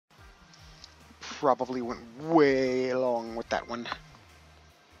probably went way long with that one. I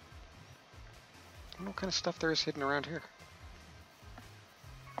don't know what kind of stuff there is hidden around here.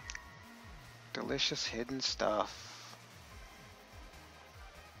 Delicious hidden stuff.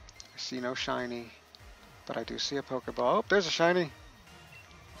 I see no shiny, but I do see a Pokeball. Oh, there's a shiny.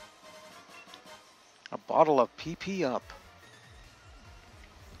 A bottle of PP Up.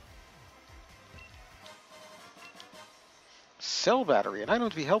 Cell battery. An item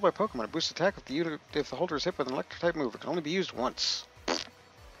to be held by Pokemon. It boosts attack if the holder is hit with an electric type move. It can only be used once.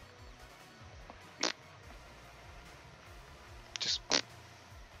 Just.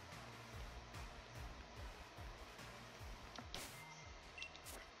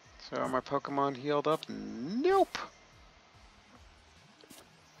 So are my Pokemon healed up? Nope.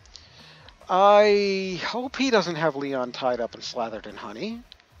 I hope he doesn't have Leon tied up and slathered in honey.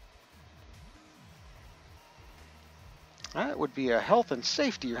 That would be a health and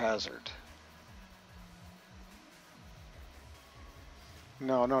safety hazard.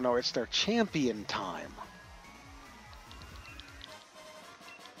 No, no, no, it's their champion time.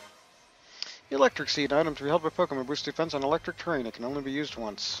 Electric Seed item to be held by Pokemon. Boost defense on electric terrain. It can only be used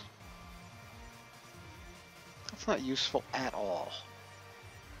once. That's not useful at all.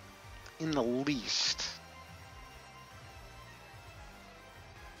 In the least.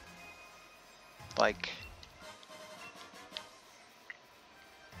 Like,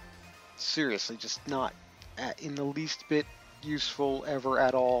 seriously, just not in the least bit useful ever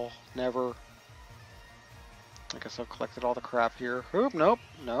at all. Never. I guess I've collected all the crap here. Oop, nope,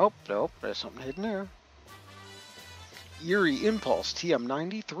 nope, nope. There's something hidden there. Eerie Impulse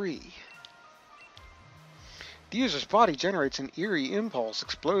TM93. The user's body generates an eerie impulse,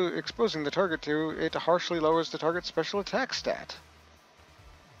 exposing the target to it harshly lowers the target's special attack stat.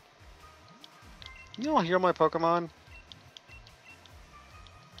 You know, I'll heal my Pokemon.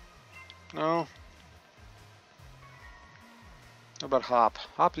 No. How about Hop?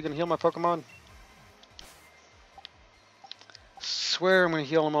 Hop, you gonna heal my Pokemon? Swear I'm gonna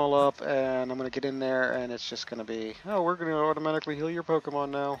heal them all up, and I'm gonna get in there, and it's just gonna be, oh, we're gonna automatically heal your Pokemon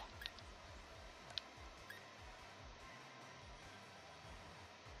now.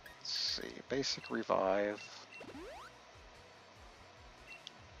 Basic revive.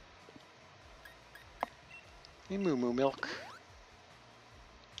 A Moo Moo Milk.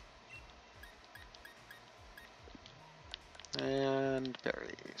 And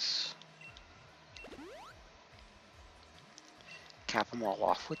berries. Cap them all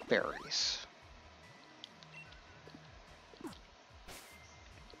off with berries.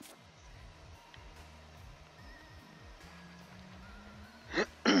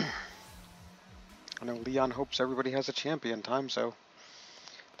 I know Leon hopes everybody has a champion time, so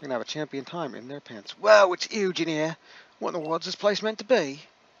they're gonna have a champion time in their pants. Whoa, it's huge in here. What in the world's this place meant to be?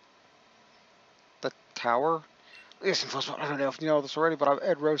 The tower? Listen, Fuzzbot, I don't know if you know this already, but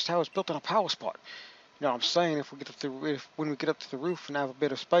Ed Rose Tower is built on a power spot. You know what I'm saying? If we get up to when we get up to the roof and have a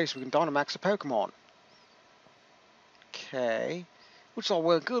bit of space, we can Dynamax a Pokemon. Okay, which is all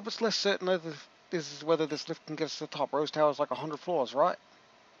well and good, but it's less certain whether this lift can get us to the top. Rose Tower is like 100 floors, right?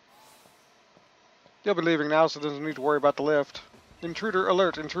 You'll be leaving now, so there's no need to worry about the lift. Intruder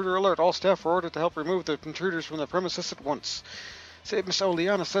alert! Intruder alert! All staff are ordered to help remove the intruders from the premises at once. Say if Miss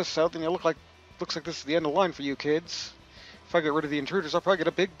Oleana says so, then looks like this is the end of the line for you kids. If I get rid of the intruders, I'll probably get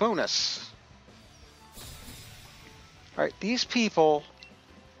a big bonus. Alright, these people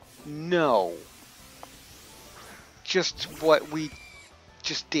know just what we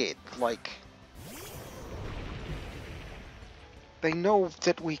just did. Like, they know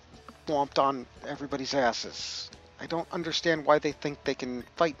that we stomped on everybody's asses. I don't understand why they think they can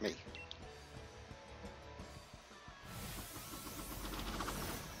fight me.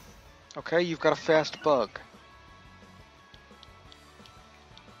 Okay, you've got a fast bug.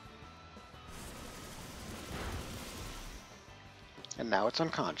 And now it's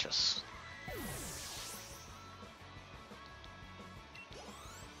unconscious.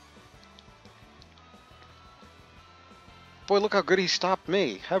 Boy, look how good he stopped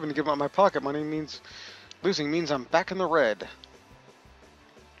me. Having to give up my pocket money means I'm back in the red.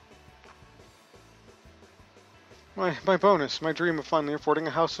 My bonus, my dream of finally affording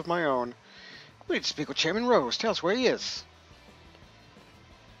a house of my own. We need to speak with Chairman Rose. Tell us where he is.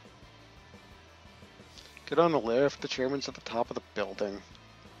 Get on the lift. The chairman's at the top of the building.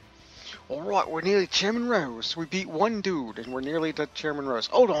 Alright, we're nearly Chairman Rose. We beat one dude, and we're nearly to Chairman Rose.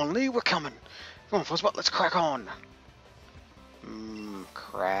 Hold on, Lee, we're coming. Come on, Fuzzbot, let's crack on.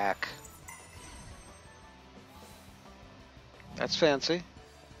 Crack. That's fancy.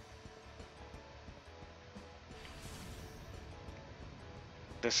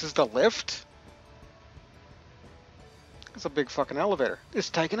 This is the lift? That's a big fucking elevator. It's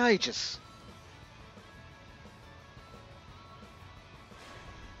taking ages.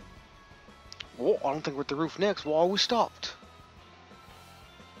 Whoa, I don't think we're at the roof next. Why are we stopped?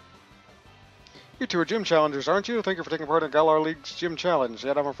 You two are gym challengers, aren't you? Thank you for taking part in Galar League's gym challenge.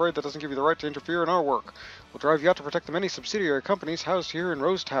 Yet I'm afraid that doesn't give you the right to interfere in our work. We'll drive you out to protect the many subsidiary companies housed here in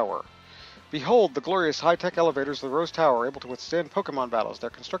Rose Tower. Behold the glorious high-tech elevators of the Rose Tower, able to withstand Pokemon battles.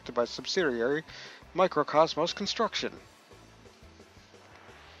 They're constructed by subsidiary Microcosmos Construction.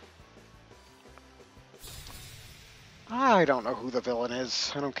 I don't know who the villain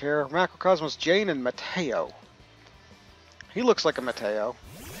is. I don't care. Macrocosmos, Jane, and Mateo. He looks like a Mateo.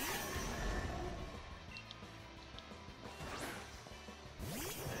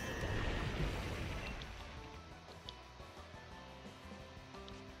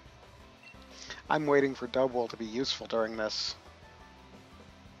 I'm waiting for Dubwool to be useful during this.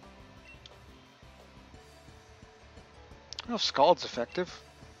 I don't know if Scald's effective.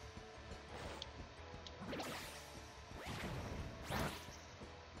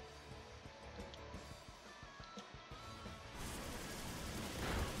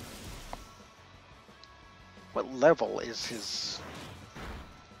 What level is his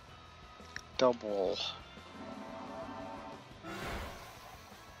Dubwool?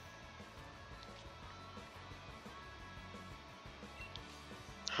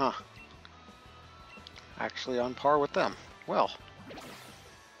 Huh. Actually on par with them. Well.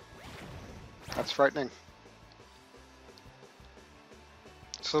 That's frightening.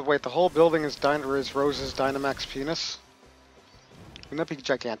 So wait, the whole building is Rose's Dynamax penis? Wouldn't that be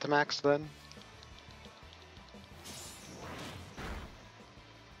Gigantamax then?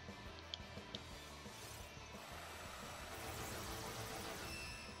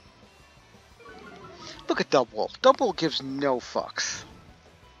 Look at Dubwool. Dubwool gives no fucks.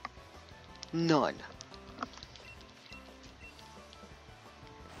 None.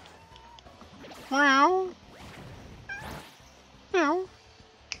 Meow. Meow.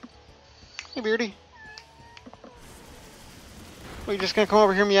 Hey, Beardy. Are you just gonna come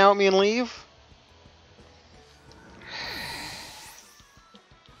over here, meow at me, and leave?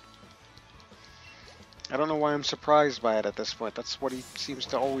 I don't know why I'm surprised by it at this point. That's what he seems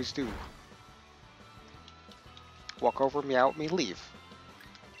to always do. Walk over, meow at me, leave.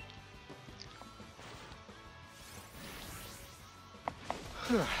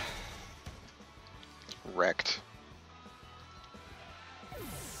 Wrecked.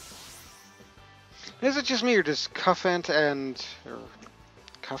 Is it just me, or does Cuffant and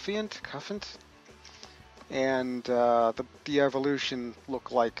the evolution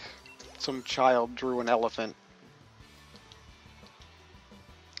look like some child drew an elephant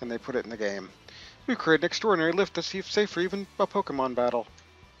and they put it in the game? We created an extraordinary lift that's safe for even a Pokemon battle.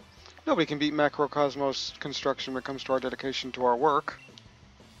 Nobody can beat Macrocosmos Construction when it comes to our dedication to our work.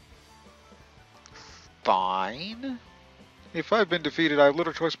 Fine. If I've been defeated, I have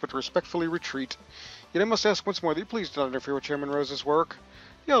little choice but to respectfully retreat. Yet I must ask once more that you please do not interfere with Chairman Rose's work.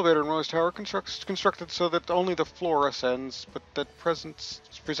 The elevator in Rose Tower constructed so that only the floor ascends, but that presents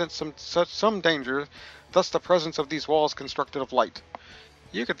some danger, thus the presence of these walls constructed of light.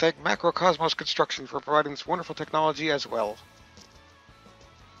 You can thank Macrocosmos Construction for providing this wonderful technology as well.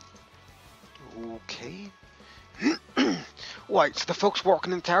 Okay. Wait, so the folks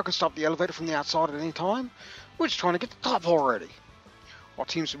walking in the tower can stop the elevator from the outside at any time? We're just trying to get to the top already. Our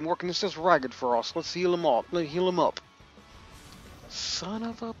team's been working this as ragged for us. Let's heal him up. Let's heal him up. Son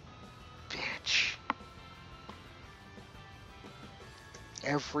of a bitch.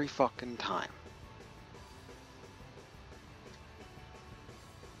 Every fucking time.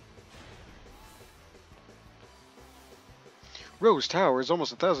 Rose Tower is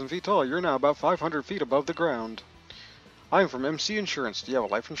almost 1,000 feet tall. You're now about 500 feet above the ground. I'm from MC Insurance. Do you have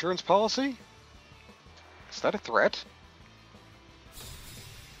a life insurance policy? Is that a threat?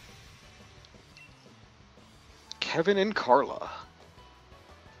 Kevin and Carla.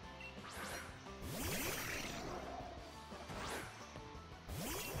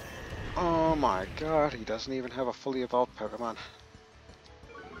 Oh my god, he doesn't even have a fully evolved Pokemon.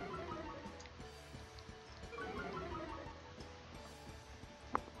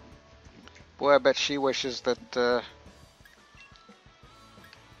 Boy, I bet she wishes that,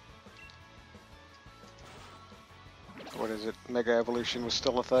 what is it? Mega Evolution was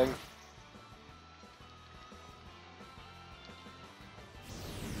still a thing.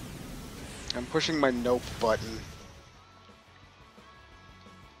 I'm pushing my nope button.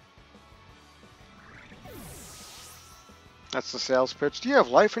 That's the sales pitch. Do you have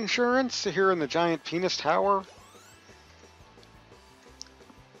life insurance here in the giant penis tower?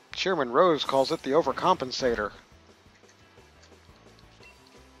 Chairman Rose calls it the overcompensator.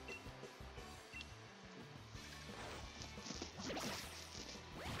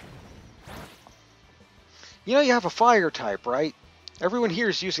 You know you have a fire type, right? Everyone here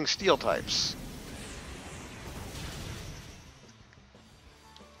is using steel types.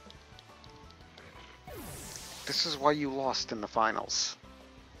 This is why you lost in the finals.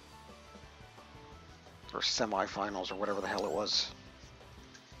 Or semi-finals, or whatever the hell it was.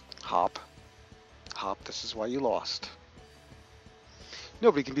 Hop. Hop, this is why you lost.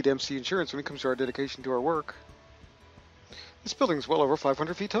 Nobody can beat MC Insurance when it comes to our dedication to our work. This building is well over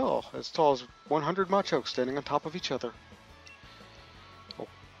 500 feet tall, as as 100 machos standing on top of each other.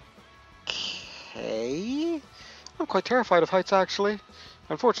 Okay. I'm quite terrified of heights, actually.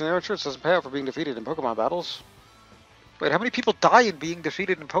 Unfortunately, our insurance doesn't pay out for being defeated in Pokemon battles. Wait, how many people die in being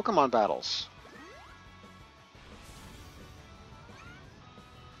defeated in Pokemon battles?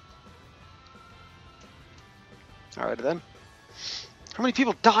 Alright then. How many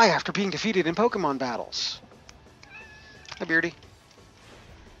people die after being defeated in Pokemon battles? Hi, Beardy.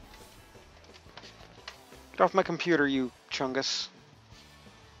 Get off my computer, you chungus.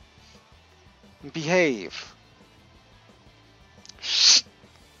 Behave. Shh.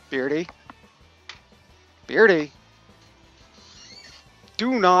 Beardy. Beardy.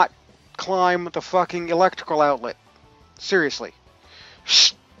 Do not climb the fucking electrical outlet. Seriously.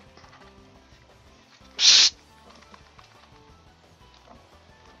 Shh. Shh.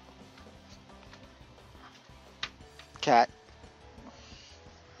 Cat.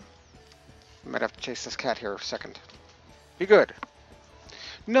 I might have to chase this cat here a second. Be good.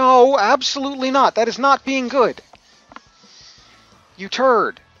 No, absolutely not. That is not being good. You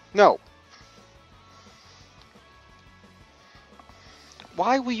turd. No.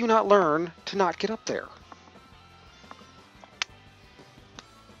 Why will you not learn to not get up there?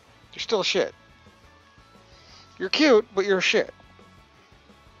 You're still shit. You're cute, but you're shit.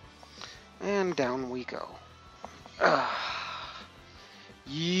 And down we go.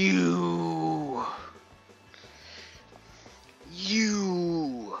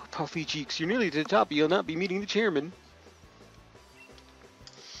 You, puffy cheeks, you're nearly to the top, but you'll not be meeting the chairman.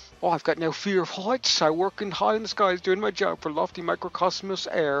 Oh, I've got no fear of heights. I work in high in the skies doing my job for lofty microcosmos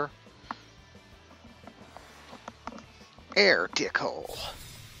air. Air dickhole.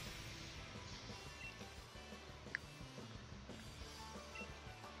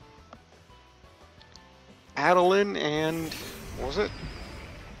 Adeline and, what was it?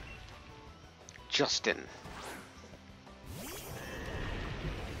 Justin.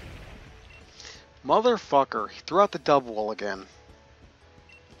 Motherfucker, he threw out the double again.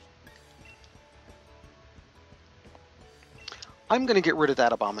 I'm gonna get rid of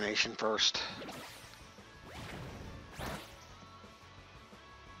that abomination first.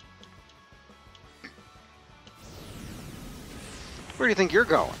 Where do you think you're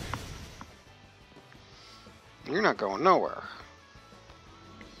going? You're not going nowhere.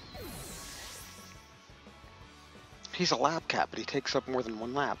 He's a lap cat, but he takes up more than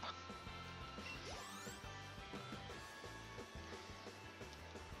one lap.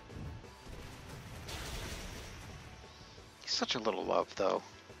 He's such a little love, though.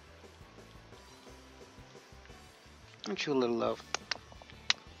 Aren't you a little love?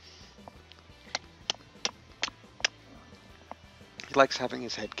 He likes having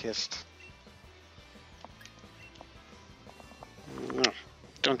his head kissed.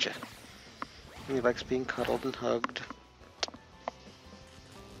 Don't you? He likes being cuddled and hugged.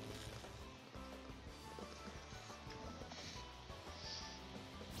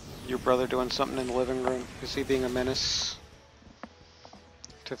 Your brother doing something in the living room? Is he being a menace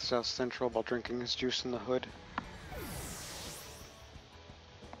to the South Central while drinking his juice in the hood?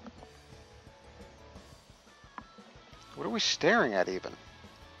 What are we staring at even?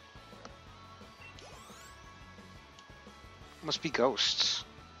 Must be ghosts.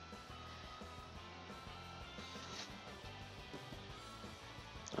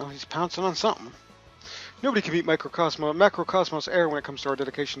 Oh, he's pouncing on something. Nobody can beat macrocosmos air when it comes to our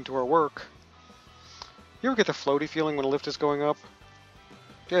dedication to our work. You ever get the floaty feeling when a lift is going up?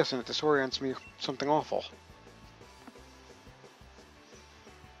 Yes, and it disorients me something awful.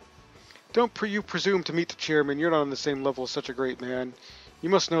 Don't you presume to meet the chairman. You're not on the same level as such a great man. You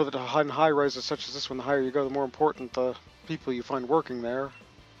must know that on high rises such as this one, the higher you go, the more important the people you find working there.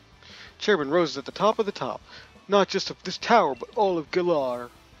 Chairman Rose is at the top of the top. Not just of this tower, but all of Galar.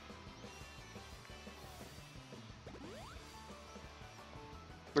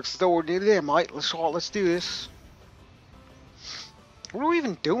 Looks as though we're nearly there, mate. Let's do this. What are we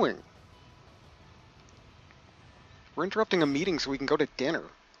even doing? We're interrupting a meeting so we can go to dinner.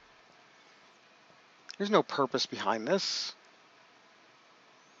 There's no purpose behind this.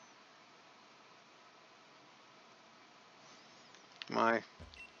 My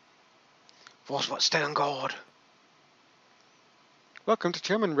Force what? Stay on guard. Welcome to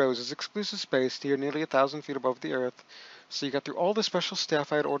Chairman Rose's exclusive space here nearly 1,000 feet above the earth. So you got through all the special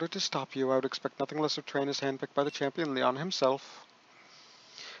staff I had ordered to stop you. I would expect nothing less of trainers handpicked by the champion Leon himself.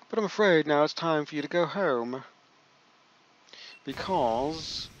 But I'm afraid now it's time for you to go home.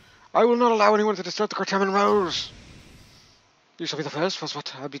 Because I will not allow anyone to disturb the Chairman Rose. You shall be the first. For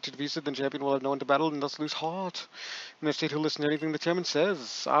what? I'll be too defeated, then champion will have no one to battle and thus lose heart. In a state who'll listen to anything the chairman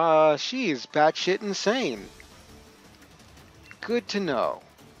says. She's batshit insane. Good to know.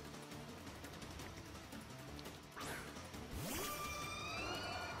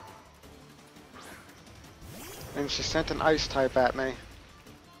 And she sent an ice type at me.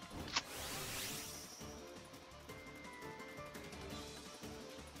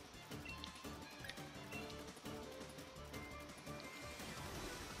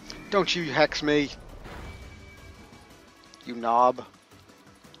 Don't you hex me, you knob.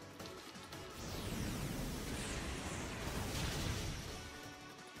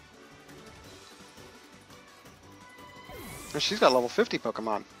 And she's got level 50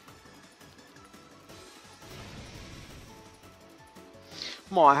 Pokemon.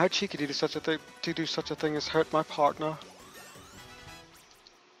 My, how cheeky to do such a thing as hurt my partner.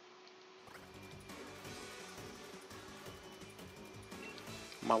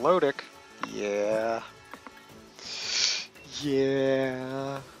 Melodic? Yeah.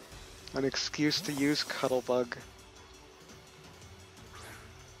 Yeah. An excuse to use Cuddlebug.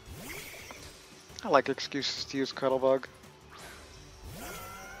 I like excuses to use Cuddlebug.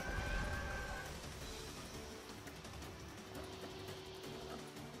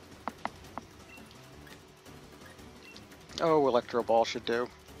 Oh, Electro Ball should do.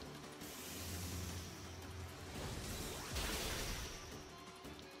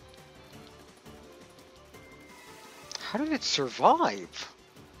 How did it survive?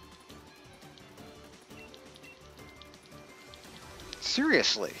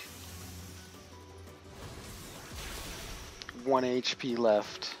 Seriously. 1 HP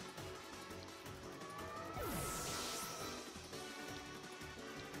left.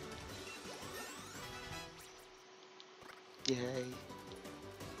 Yay.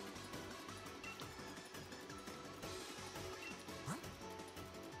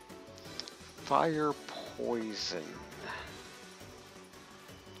 Fire poison.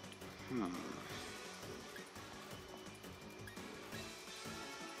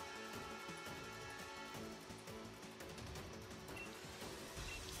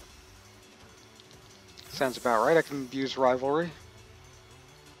 Sounds about right. I can use rivalry.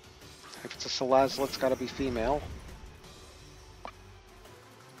 If it's a Salazzle, it's gotta be female.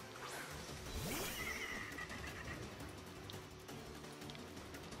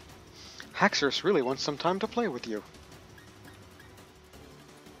 Haxorus really wants some time to play with you.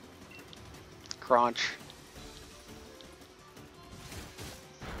 Crunch.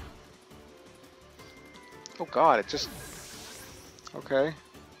 Oh god, it just... Okay.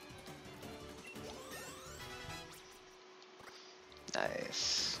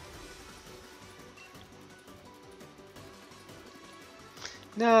 Nice.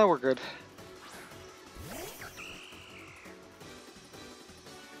 No, we're good.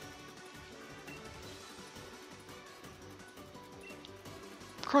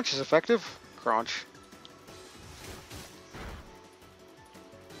 Crunch is effective. Crunch.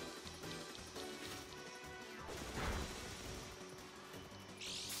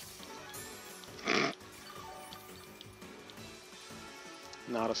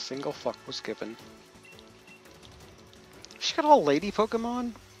 Not a single fuck was given. She got all lady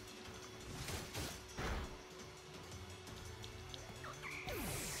Pokemon?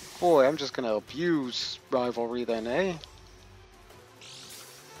 Boy, I'm just gonna abuse rivalry then, eh?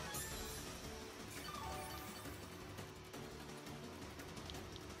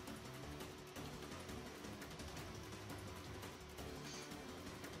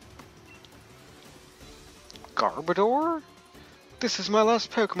 Garbodor? This is my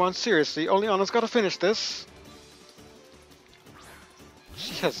last Pokemon, seriously. Oleana's gotta finish this.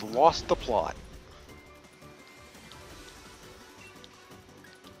 She has lost the plot.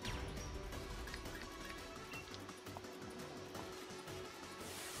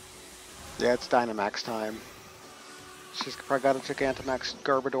 Yeah, it's Dynamax time. She's probably got a Gigantamax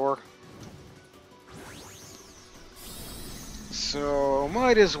Garbodor. So,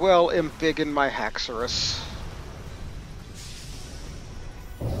 might as well embiggen my Haxorus.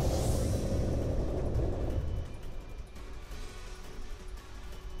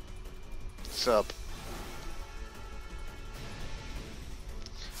 Up.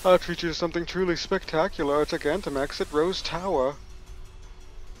 I'll treat you to something truly spectacular at Gigantamax at Rose Tower.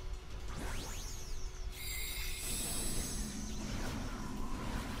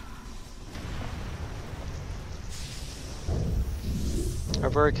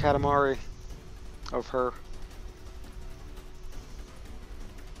 very Katamari of her.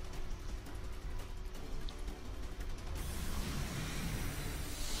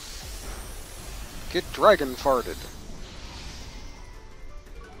 Get dragon farted.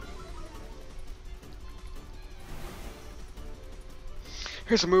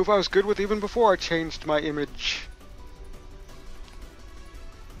 Here's a move I was good with even before I changed my image.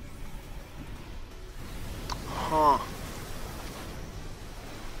 Huh.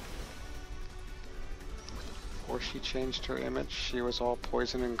 Before she changed her image, she was all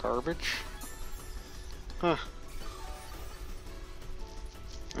poison and garbage? Huh.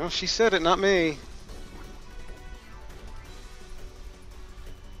 Well, she said it, not me.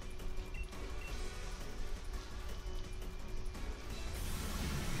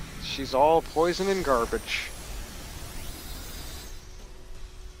 She's all poison and garbage.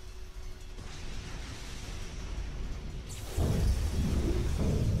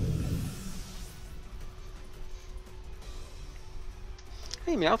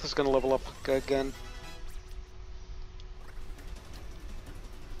 Hey, Meowth is gonna level up again.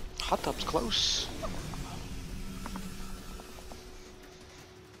 Hot tub's close.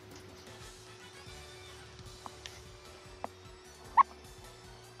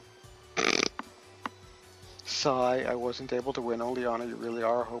 Sigh, I wasn't able to win. Oleana, you really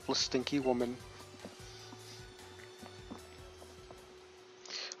are a hopeless, stinky woman.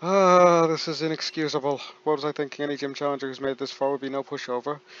 This is inexcusable. What was I thinking? Any gym challenger who's made it this far would be no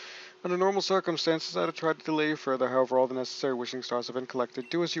pushover. Under normal circumstances, I'd have tried to delay you further. However, all the necessary wishing stars have been collected.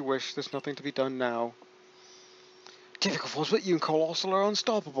 Do as you wish. There's nothing to be done now. Difficult force, but you and Colossal are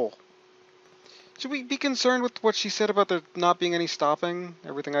unstoppable. Should we be concerned with what she said about there not being any stopping?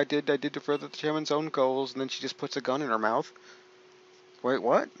 Everything I did to further the chairman's own goals, and then she just puts a gun in her mouth. Wait,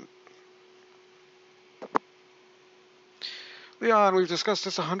 what? Leon, we've discussed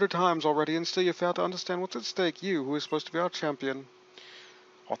this 100 times already, and still you fail to understand what's at stake. You, who is supposed to be our champion.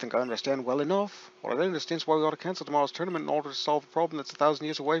 I think I understand well enough. What I don't understand is why we ought to cancel tomorrow's tournament in order to solve a problem that's 1,000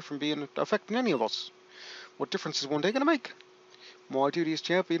 years away from being affecting any of us. What difference is one day going to make? My duty as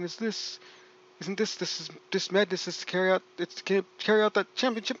champion is this. Isn't this madness is to carry out that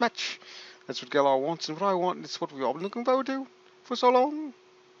championship match. That's what Galar wants and what I want, and it's what we've all been looking forward to for so long.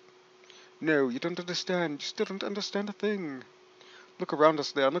 No, you don't understand. You still don't understand a thing. Look around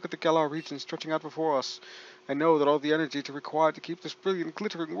us there, and look at the Galar region stretching out before us. I know that all the energy required to keep this brilliant,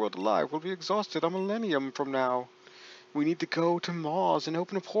 glittering world alive will be exhausted a millennium from now. We need to go to Mars and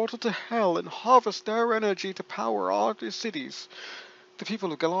open a portal to hell and harvest their energy to power our cities. The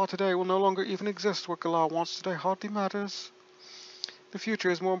people of Galar today will no longer even exist. What Galar wants today hardly matters. The future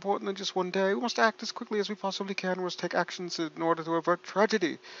is more important than just one day. We must act as quickly as we possibly can. We must take actions in order to avert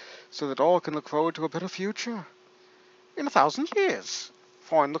tragedy, so that all can look forward to a better future. In 1,000 years.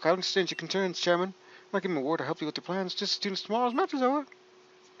 Fine, look, I understand your concerns, Chairman. I'm not giving a word to help you with your plans, just as soon as tomorrow's match is over.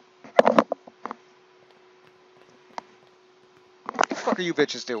 What the fuck are you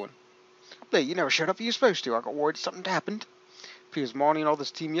bitches doing? Lee, you never showed up when you were supposed to. I got worried something happened. Piers Marnie and all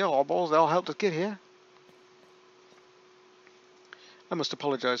this Team Yellow Balls, they all helped us get here. I must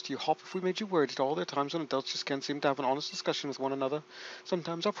apologize to you, Hop, if we made you worried at all. There are times when adults just can't seem to have an honest discussion with one another.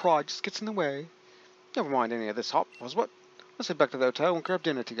 Sometimes our pride just gets in the way. Never mind any of this, Hop, was what? Let's head back to the hotel and grab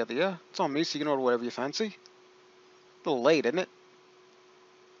dinner together, yeah? It's on me, so you can order whatever you fancy. A little late, isn't it?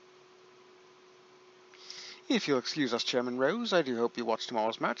 If you'll excuse us, Chairman Rose, I do hope you watch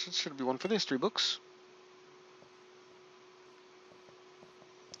tomorrow's match. It should be one for the history books.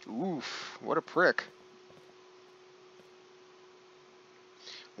 Oof, what a prick.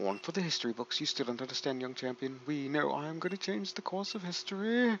 One for the history books. You still don't understand, young champion. We know I am going to change the course of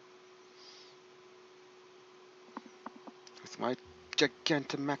history. With my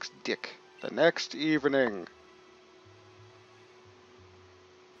Gigantamax dick. The next evening.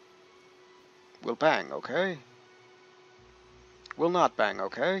 We'll bang, okay? We'll not bang,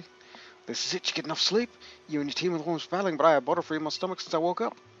 okay? This is it. You get enough sleep? You and your team are the ones battling, but I have butterfree in my stomach since I woke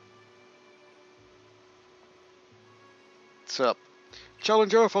up. What's up?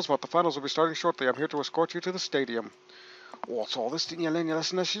 Challenger, Fuzzbot, the finals will be starting shortly. I'm here to escort you to the stadium. What's all this? Didn't you learn your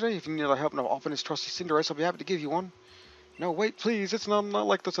lesson yesterday? If you need help to open his trusty Cinderace, I'll be happy to give you one. No, wait, please. It's not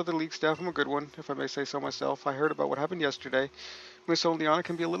like those other league staff. I'm a good one, if I may say so myself. I heard about what happened yesterday. Miss Oleana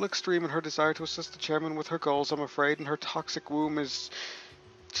can be a little extreme in her desire to assist the chairman with her goals, I'm afraid, and her toxic womb is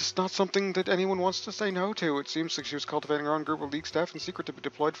just not something that anyone wants to say no to. It seems like she was cultivating her own group of league staff in secret to be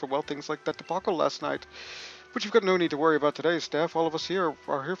deployed for, well, things like that debacle last night. But you've got no need to worry about today's staff. All of us here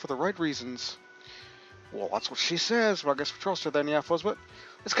are here for the right reasons. Well, that's what she says. Well, I guess we trust her then, yeah, Fuzzbot.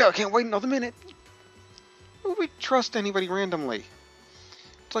 Let's go. I can't wait another minute. Who would we trust anybody randomly?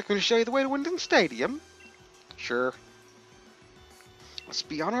 It's like I'm going to show you the way to Wyndham Stadium. Sure. Let's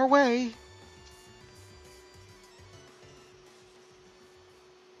be on our way.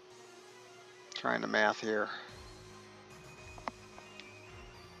 Trying to math here.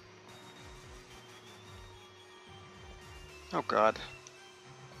 Oh God.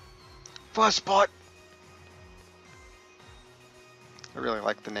 Fuzzbot! I really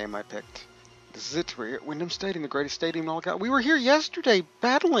like the name I picked. This is it. We're at Wyndham Stadium, the greatest stadium in all God. We were here yesterday,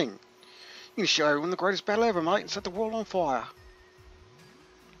 battling. You can show everyone the greatest battle ever, mate, and set the world on fire.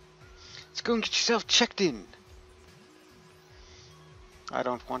 Let's go and get yourself checked in. I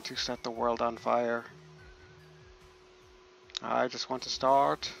don't want to set the world on fire. I just want to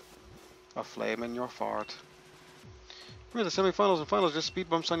start a flame in your fart. Remember the semifinals and finals, just speed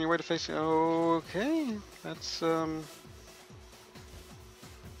bumps on your way to facing. Okay, that's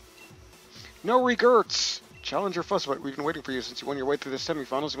no regrets. Challenger Fuzzbot, we've been waiting for you since you won your way through the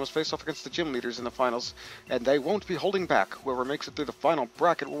semifinals. You must face off against the gym leaders in the finals, and they won't be holding back. Whoever makes it through the final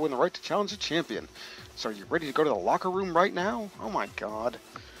bracket will win the right to challenge the champion. So are you ready to go to the locker room right now? Oh my God.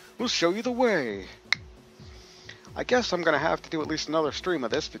 We'll show you the way. I guess I'm going to have to do at least another stream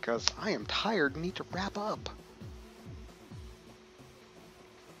of this because I am tired and need to wrap up.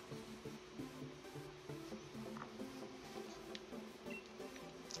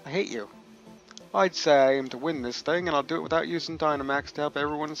 I hate you. I'd say I aim to win this thing, and I'll do it without using Dynamax to help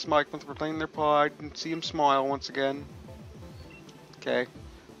everyone in Smikemouth reclaim their pride and see him smile once again. Okay.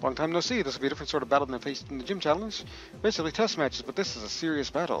 Long time no see. This will be a different sort of battle than I faced in the gym challenge. Basically test matches, but this is a serious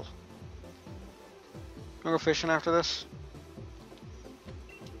battle. Wanna go fishing after this?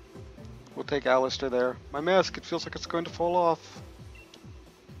 We'll take Alistair there. My mask, it feels like it's going to fall off.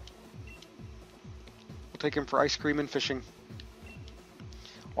 We'll take him for ice cream and fishing.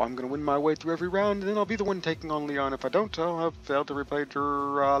 I'm going to win my way through every round, and then I'll be the one taking on Leon. If I don't, I'll have failed to repay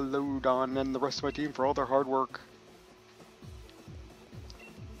Lodon and the rest of my team for all their hard work.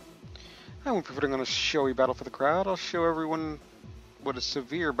 I won't be putting on a showy battle for the crowd. I'll show everyone what a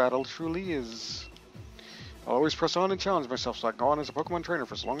severe battle truly is. I'll always press on and challenge myself so I can go on as a Pokemon trainer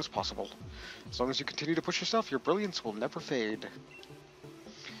for as long as possible. As long as you continue to push yourself, your brilliance will never fade.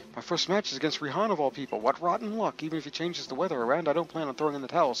 My first match is against Rihan of all people. What rotten luck. Even if he changes the weather around, I don't plan on throwing in the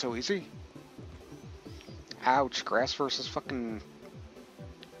towel so easy. Ouch. Grass versus fucking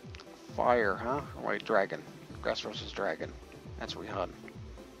fire, huh? Or wait, dragon. Grass versus dragon. That's Rihan.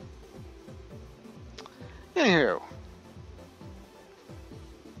 Anywho.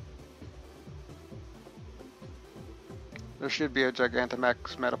 There should be a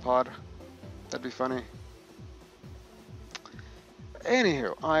Gigantamax Metapod. That'd be funny.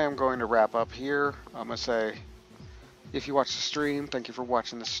 Anywho, I am going to wrap up here. I'm going to say, if you watch the stream, thank you for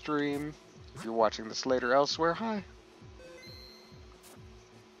watching the stream. If you're watching this later elsewhere, hi.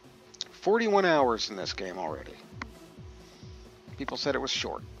 41 hours in this game already. People said it was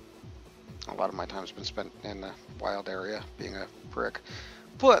short. A lot of my time's been spent in the wild area, being a prick.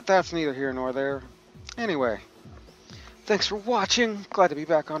 But that's neither here nor there. Anyway, thanks for watching. Glad to be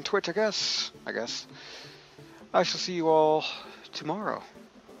back on Twitch, I guess. I shall see you all tomorrow.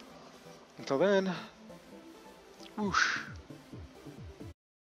 Until then, whoosh.